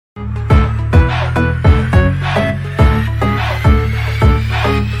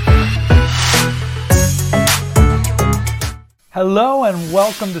Hello and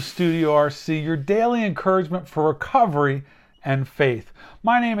welcome to Studio RC, your daily encouragement for recovery and faith.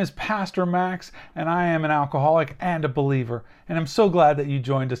 My name is Pastor Max and I am an alcoholic and a believer, and I'm so glad that you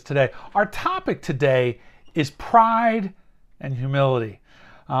joined us today. Our topic today is pride and humility.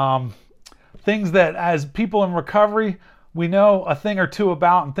 Things that as people in recovery, we know a thing or two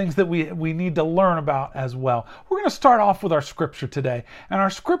about, and things that we need to learn about as well. We're going to start off with our scripture today. And our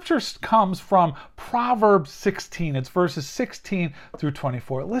scripture comes from Proverbs 16. It's verses 16 through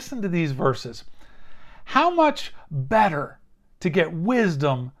 24. Listen to these verses. How much better to get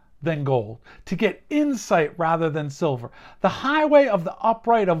wisdom than gold, to get insight rather than silver. The highway of the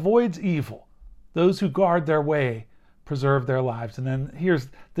upright avoids evil. Those who guard their way preserve their lives. And then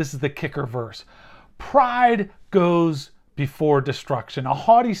this is the kicker verse. Pride goes before destruction, a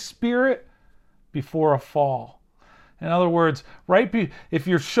haughty spirit before a fall. In other words, if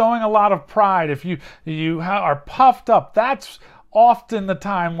you're showing a lot of pride, if you are puffed up, that's often the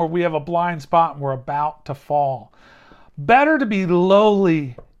time where we have a blind spot and we're about to fall. Better to be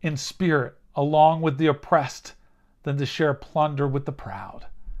lowly in spirit along with the oppressed than to share plunder with the proud.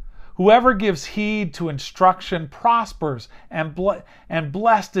 Whoever gives heed to instruction prospers, and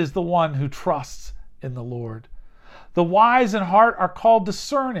blessed is the one who trusts in the Lord. The wise in heart are called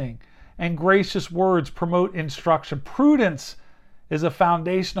discerning, and gracious words promote instruction. Prudence is a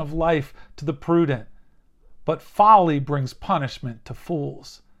foundation of life to the prudent, but folly brings punishment to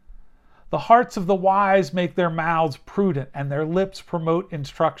fools. The hearts of the wise make their mouths prudent, and their lips promote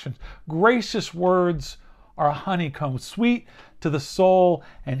instruction. Gracious words are a honeycomb, sweet to the soul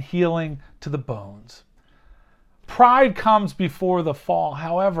and healing to the bones. Pride comes before the fall.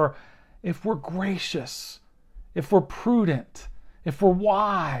 However, if we're gracious, if we're prudent, if we're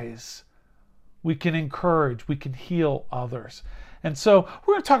wise, we can encourage, we can heal others. And so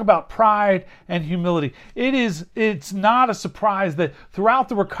we're going to talk about pride and humility. It's not a surprise that throughout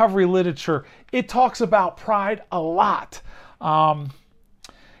the recovery literature, it talks about pride a lot.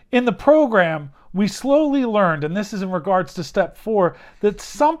 In the program, we slowly learned, and this is in regards to step 4, that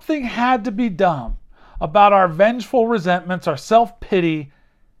something had to be done about our vengeful resentments, our self-pity,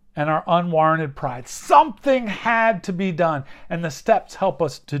 and our unwarranted pride. Something had to be done, and the steps help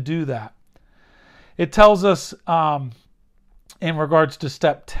us to do that. It tells us in regards to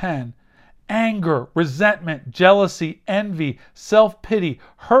step 10, anger, resentment, jealousy, envy, self-pity,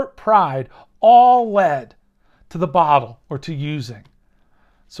 hurt pride, all led to the bottle or to using.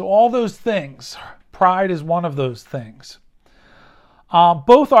 So all those things, pride is one of those things.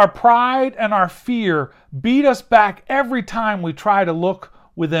 Both our pride and our fear beat us back every time we try to look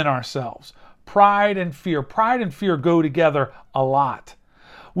within ourselves. Pride and fear go together a lot.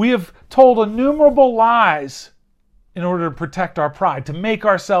 We have told innumerable lies in order to protect our pride, to make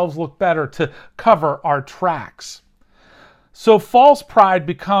ourselves look better, to cover our tracks. So false pride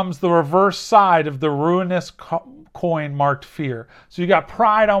becomes the reverse side of the ruinous coin marked fear. So you got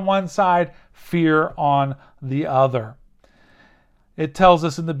pride on one side, fear on the other. It tells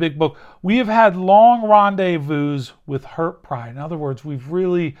us in the big book, we have had long rendezvous with hurt pride. In other words,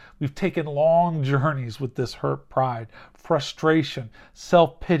 we've taken long journeys with this hurt pride, frustration,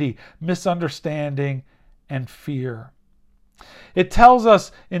 self-pity, misunderstanding, and fear. It tells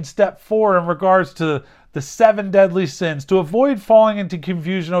us in step 4 in regards to the 7 deadly sins, to avoid falling into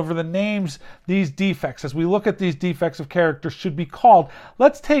confusion over the names these defects, as we look at these defects of character, should be called.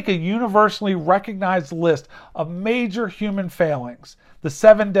 Let's take a universally recognized list of major human failings, the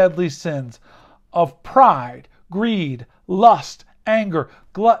 7 deadly sins of pride, greed, lust, anger,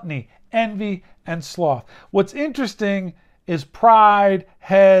 gluttony, envy, and sloth. What's interesting is pride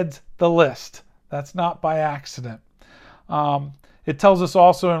heads the list. That's not by accident. It tells us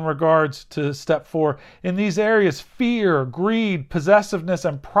also in regards to step 4, in these areas, fear, greed, possessiveness,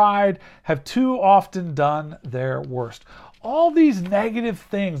 and pride have too often done their worst. All these negative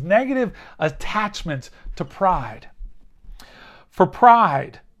things, negative attachments to pride. For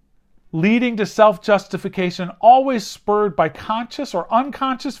pride, leading to self-justification, always spurred by conscious or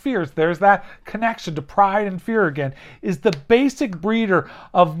unconscious fears, there's that connection to pride and fear again, is the basic breeder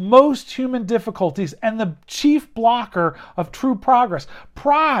of most human difficulties and the chief blocker of true progress.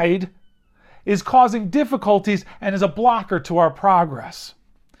 Pride is causing difficulties and is a blocker to our progress.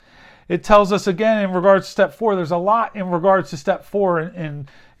 It tells us again in regards to step 4, there's a lot in regards to step 4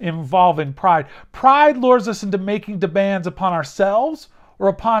 involving pride. Pride lures us into making demands upon ourselves or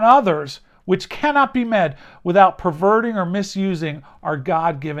upon others, which cannot be met without perverting or misusing our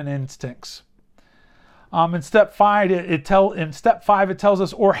God-given instincts. In step 5, it tells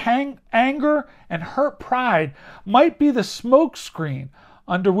us, anger and hurt pride might be the smoke screen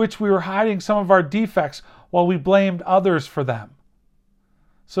under which we were hiding some of our defects, while we blamed others for them.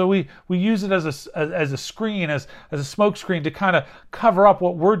 So we use it as a screen, as a smoke screen to kind of cover up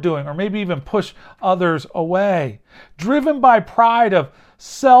what we're doing, or maybe even push others away. Driven by pride of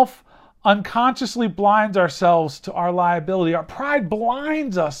self, unconsciously blinds ourselves to our liability. Our pride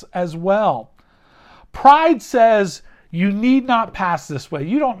blinds us as well. Pride says, you need not pass this way.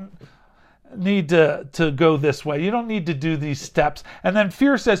 You don't need to go this way. You don't need to do these steps. And then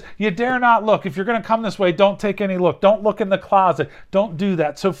fear says, you dare not look. If you're going to come this way, don't take any look. Don't look in the closet. Don't do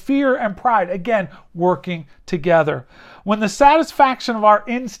that. So fear and pride, again, working together. When the satisfaction of our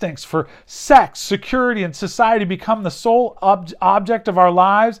instincts for sex, security, and society become the sole object of our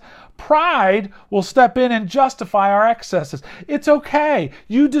lives, pride will step in and justify our excesses. It's okay.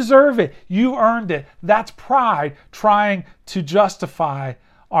 You deserve it. You earned it. That's pride trying to justify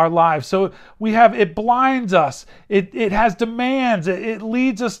our lives. So it blinds us. It has demands. It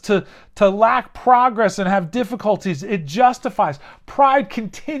leads us to lack progress and have difficulties. It justifies. Pride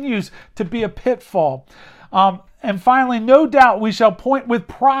continues to be a pitfall. And finally, no doubt we shall point with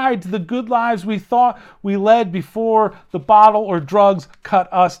pride to the good lives we thought we led before the bottle or drugs cut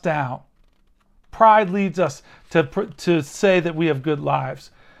us down. Pride leads us to say that we have good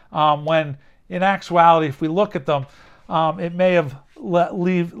lives, when in actuality, if we look at them, it may have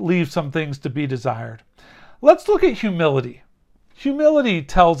leave some things to be desired. Let's look at humility. Humility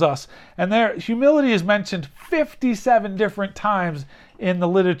tells us, and humility is mentioned 57 different times in the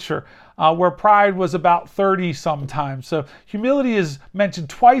literature, where pride was about 30 sometimes. So humility is mentioned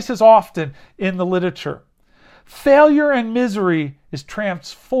twice as often in the literature. Failure and misery is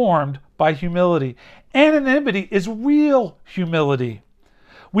transformed by humility. Anonymity is real humility.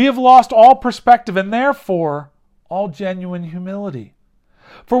 We have lost all perspective and therefore all genuine humility.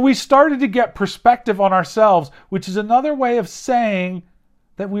 For we started to get perspective on ourselves, which is another way of saying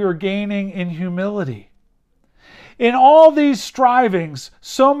that we are gaining in humility. In all these strivings,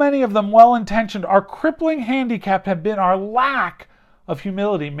 so many of them well-intentioned, our crippling handicap have been our lack of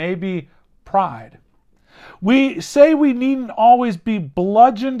humility, maybe pride. We say we needn't always be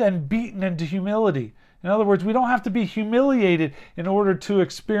bludgeoned and beaten into humility. In other words, we don't have to be humiliated in order to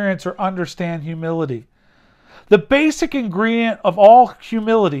experience or understand humility. The basic ingredient of all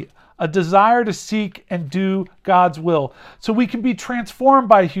humility, a desire to seek and do God's will. So we can be transformed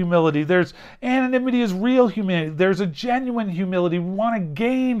by humility. Anonymity is real humility. There's a genuine humility. We want to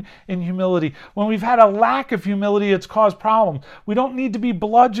gain in humility. When we've had a lack of humility, it's caused problems. We don't need to be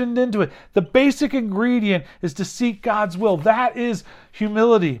bludgeoned into it. The basic ingredient is to seek God's will. That is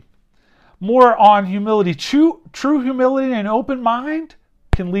humility. More on humility. True humility and an open mind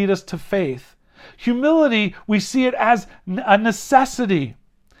can lead us to faith. Humility, we see it as a necessity.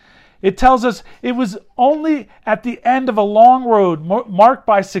 It tells us it was only at the end of a long road marked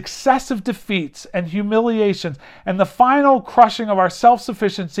by successive defeats and humiliations and the final crushing of our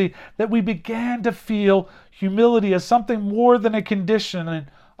self-sufficiency that we began to feel humility as something more than a condition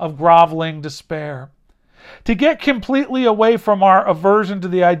of groveling despair. To get completely away from our aversion to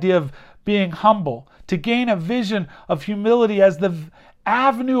the idea of being humble, to gain a vision of humility as the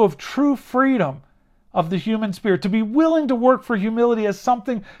avenue of true freedom of the human spirit, to be willing to work for humility as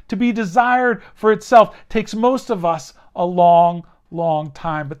something to be desired for itself, takes most of us a long, long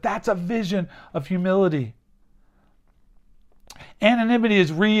time. But that's a vision of humility. Anonymity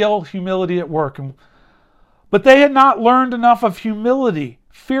is real humility at work. But they had not learned enough of humility,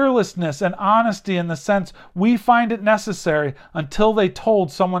 fearlessness, and honesty in the sense we find it necessary until they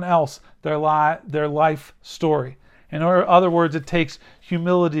told someone else their life story. In other words, it takes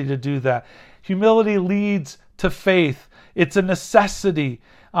humility to do that. Humility leads to faith. It's a necessity.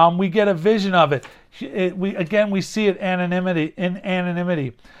 We get a vision of it. We see it in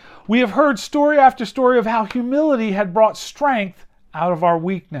anonymity. We have heard story after story of how humility had brought strength out of our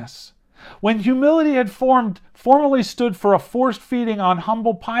weakness. When humility had formerly stood for a forced feeding on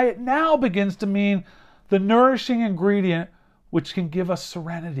humble pie, it now begins to mean the nourishing ingredient which can give us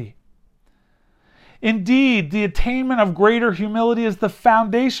serenity. Indeed, the attainment of greater humility is the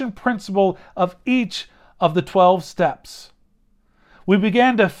foundation principle of each of the 12 steps. We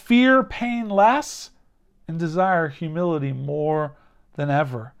began to fear pain less and desire humility more than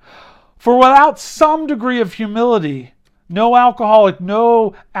ever. For without some degree of humility, no alcoholic,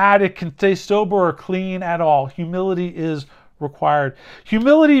 no addict can stay sober or clean at all. Humility is required.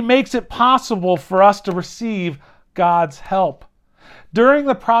 Humility makes it possible for us to receive God's help. During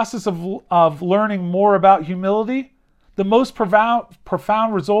the process of learning more about humility, the most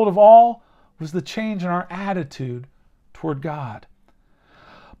profound result of all was the change in our attitude toward God.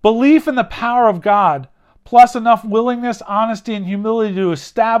 Belief in the power of God plus enough willingness, honesty, and humility to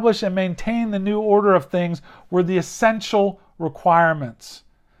establish and maintain the new order of things were the essential requirements.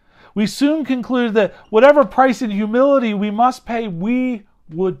 We soon concluded that whatever price in humility we must pay, we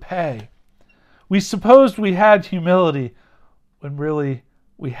would pay. We supposed we had humility when really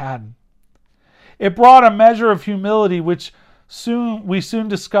we hadn't. It brought a measure of humility which we soon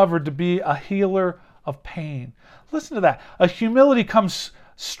discovered to be a healer of pain. Listen to that. A humility comes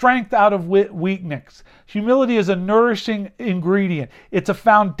strength out of weakness. Humility is a nourishing ingredient. It's a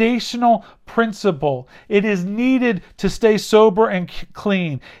foundational principle. It is needed to stay sober and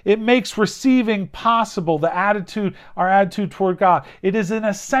clean. It makes receiving possible, our attitude toward God. It is an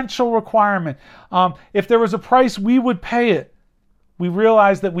essential requirement. If there was a price, we would pay it. We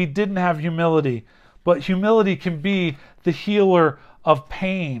realized that we didn't have humility, but humility can be the healer of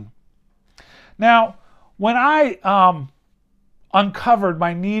pain. Now, when I uncovered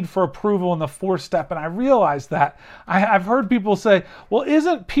my need for approval in the 4th step, and I realized that, I've heard people say, well,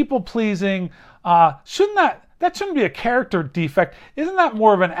 isn't people pleasing, shouldn't that shouldn't be a character defect? Isn't that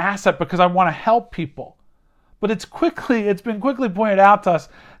more of an asset because I want to help people? But it's been quickly pointed out to us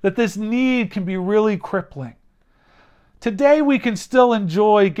that this need can be really crippling. Today we can still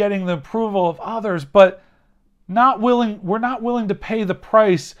enjoy getting the approval of others, but we're not willing to pay the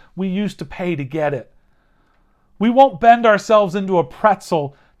price we used to pay to get it. We won't bend ourselves into a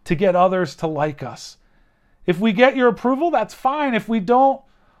pretzel to get others to like us. If we get your approval, that's fine. If we don't,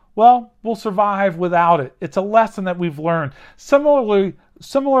 well, we'll survive without it. It's a lesson that we've learned.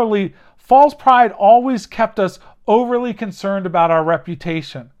 Similarly, false pride always kept us overly concerned about our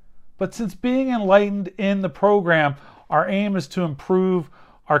reputation. But since being enlightened in the program, our aim is to improve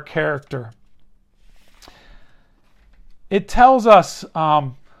our character. It tells us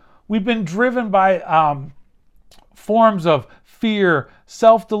we've been driven by forms of fear,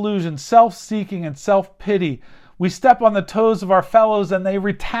 self-delusion, self-seeking, and self-pity. We step on the toes of our fellows and they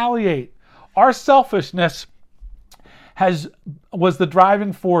retaliate. Our selfishness was the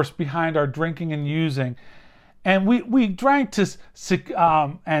driving force behind our drinking and using. And we drank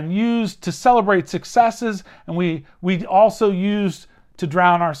and used to celebrate successes, and we also used to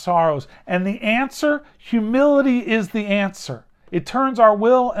drown our sorrows. And the answer, humility is the answer. It turns our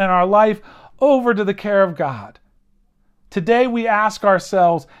will and our life over to the care of God. Today we ask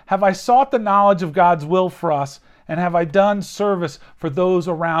ourselves, have I sought the knowledge of God's will for us, and have I done service for those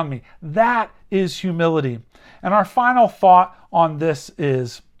around me? That is humility. And our final thought on this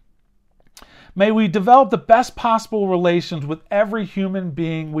is, may we develop the best possible relations with every human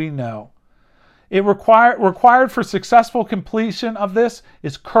being we know. It required for successful completion of this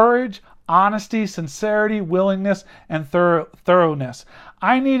is courage, honesty, sincerity, willingness, and thoroughness.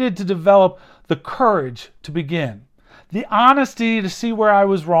 I needed to develop the courage to begin, the honesty to see where I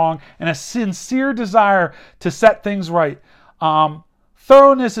was wrong, and a sincere desire to set things right.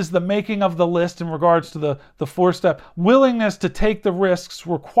 Thoroughness is the making of the list in regards to the 4th step. Willingness to take the risks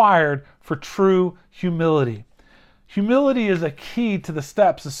required for true humility. Humility is a key to the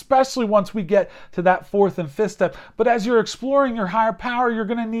steps, especially once we get to that 4th and 5th step. But as you're exploring your higher power, you're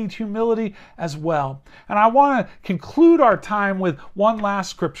going to need humility as well. And I want to conclude our time with one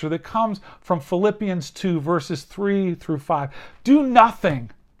last scripture that comes from Philippians 2, verses 3 through 5. Do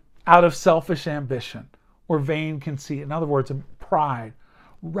nothing out of selfish ambition or vain conceit. In other words, pride.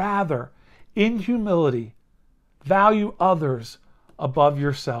 Rather, in humility, value others above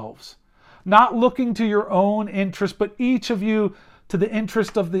yourselves, not looking to your own interest, but each of you to the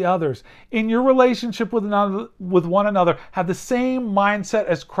interest of the others. In your relationship with one another, have the same mindset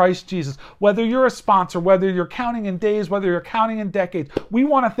as Christ Jesus. Whether you're a sponsor, whether you're counting in days, whether you're counting in decades, we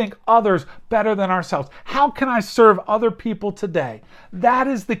want to think others better than ourselves. How can I serve other people today? That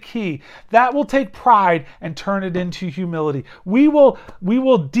is the key. That will take pride and turn it into humility. We will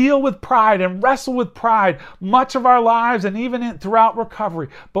deal with pride and wrestle with pride much of our lives and even throughout recovery.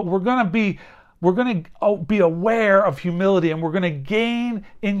 But we're going to be aware of humility, and we're going to gain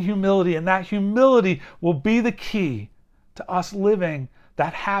in humility, and that humility will be the key to us living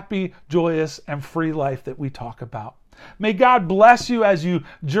that happy, joyous, and free life that we talk about. May God bless you as you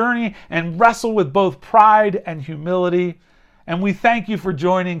journey and wrestle with both pride and humility. And we thank you for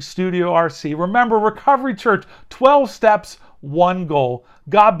joining Studio RC. Remember, Recovery Church, 12 steps, one goal.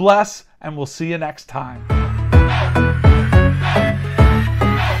 God bless, and we'll see you next time.